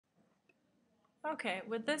Okay,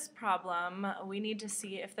 with this problem, we need to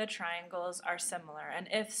see if the triangles are similar, and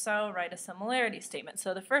if so, write a similarity statement.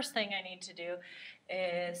 So the first thing I need to do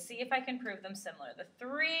is see if I can prove them similar. The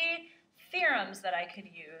three theorems that I could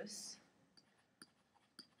use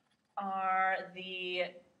are the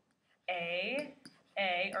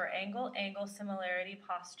or angle similarity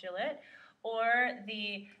postulate, or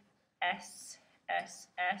the SSS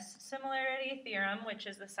similarity theorem, which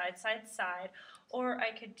is the side, or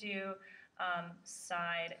I could do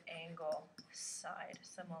side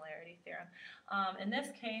similarity theorem. In this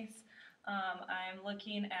case, I'm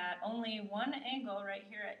looking at only one angle right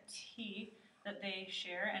here at T that they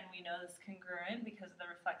share, and we know it's congruent because of the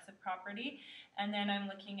reflexive property. And then I'm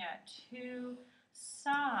looking at two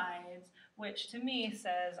sides, which to me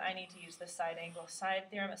says I need to use the side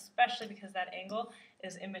theorem, especially because that angle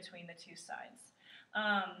is in between the two sides.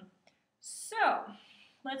 So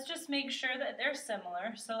let's just make sure that they're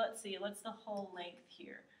similar. So let's see, what's the whole length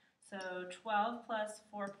here? So 12 plus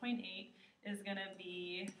 4.8 is going to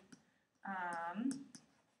be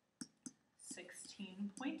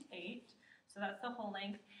 16.8. So that's the whole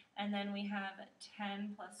length. And then we have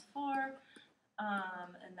 10 plus 4,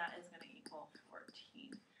 and that is going to equal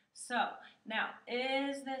 14. So now,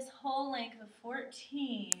 is this whole length of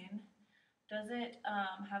 14, does it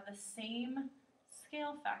have the same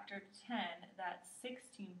scale factor to 10 that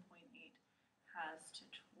 16.8 has to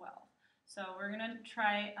 12? So we're going to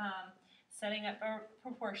try setting up a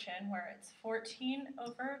proportion where it's 14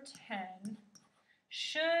 over 10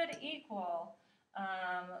 should equal,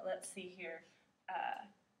 let's see here,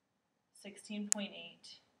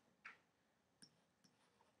 16.8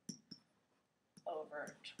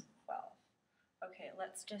 over 12. Okay,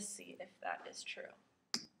 let's just see if that is true.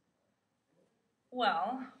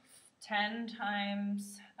 Well, 10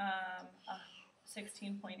 times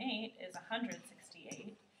 16.8 is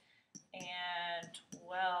 168, and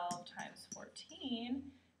 12 times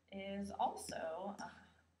 14 is also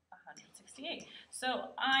 168.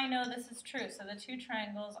 So I know this is true. So the two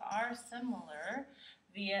triangles are similar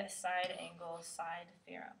via side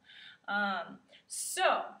theorem.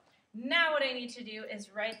 So now what I need to do is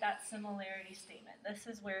write that similarity statement. This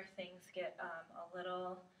is where things get a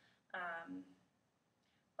little,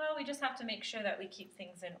 well, we just have to make sure that we keep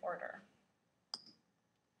things in order.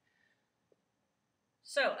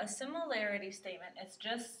 So a similarity statement is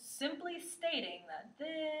just simply stating that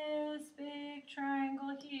this big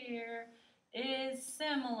triangle here is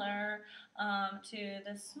similar to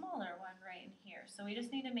the smaller one right in here. So we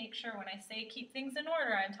just need to make sure when I say keep things in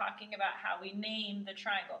order, I'm talking about how we name the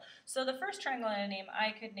triangle. So the first triangle I name,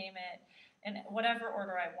 I could name it in whatever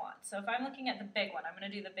order I want. So if I'm looking at the big one, I'm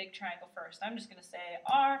going to do the big triangle first. I'm just going to say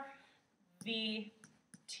R, V,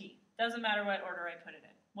 T. Doesn't matter what order I put it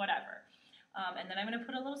in, whatever. And then I'm going to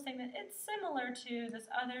put a little statement, it's similar to this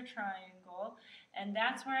other triangle, and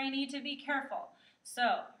that's where I need to be careful.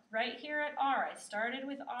 So right here at R, I started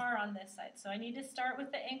with R on this side, so I need to start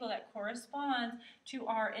with the angle that corresponds to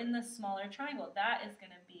R in the smaller triangle. That is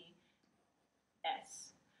going to be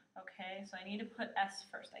S. Okay, so I need to put S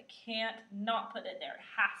first. I can't not put it there. It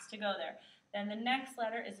has to go there. Then the next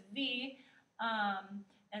letter is V,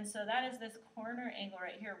 and so that is this corner angle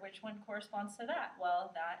right here. Which one corresponds to that?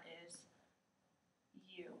 Well, that is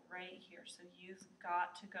U right here. So U's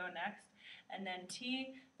got to go next. And then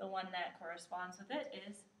T, the one that corresponds with it,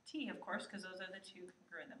 is T, of course, because those are the two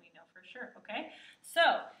congruent that we know for sure, okay?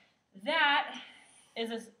 So that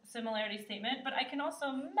is a similarity statement, but I can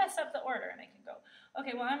also mess up the order, and I can go,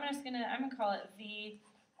 okay, well, I'm gonna call it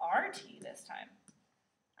VRT this time.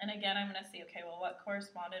 And again, I'm gonna see, okay, well, what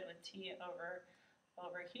corresponded with T over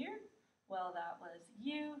here? Well, that was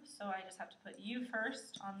U, so I just have to put U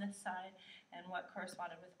first on this side, and what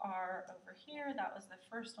corresponded with R over here, that was the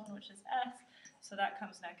first one, which is S, so that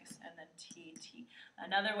comes next, and then T, T.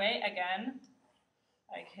 Another way, again,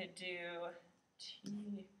 I could do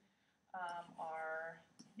T, R,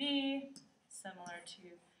 V, similar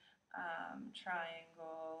to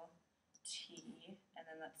triangle T, and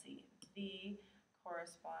then let's see, V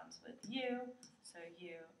corresponds with U, so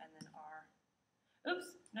U, and then R.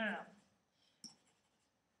 Oops, no.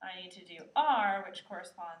 I need to do R, which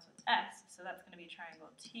corresponds with S, so that's going to be triangle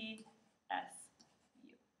T, S,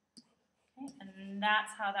 U. Okay, and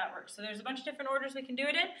that's how that works. So there's a bunch of different orders we can do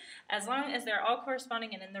it in. As long as they're all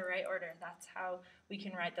corresponding and in the right order, that's how we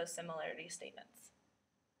can write those similarity statements.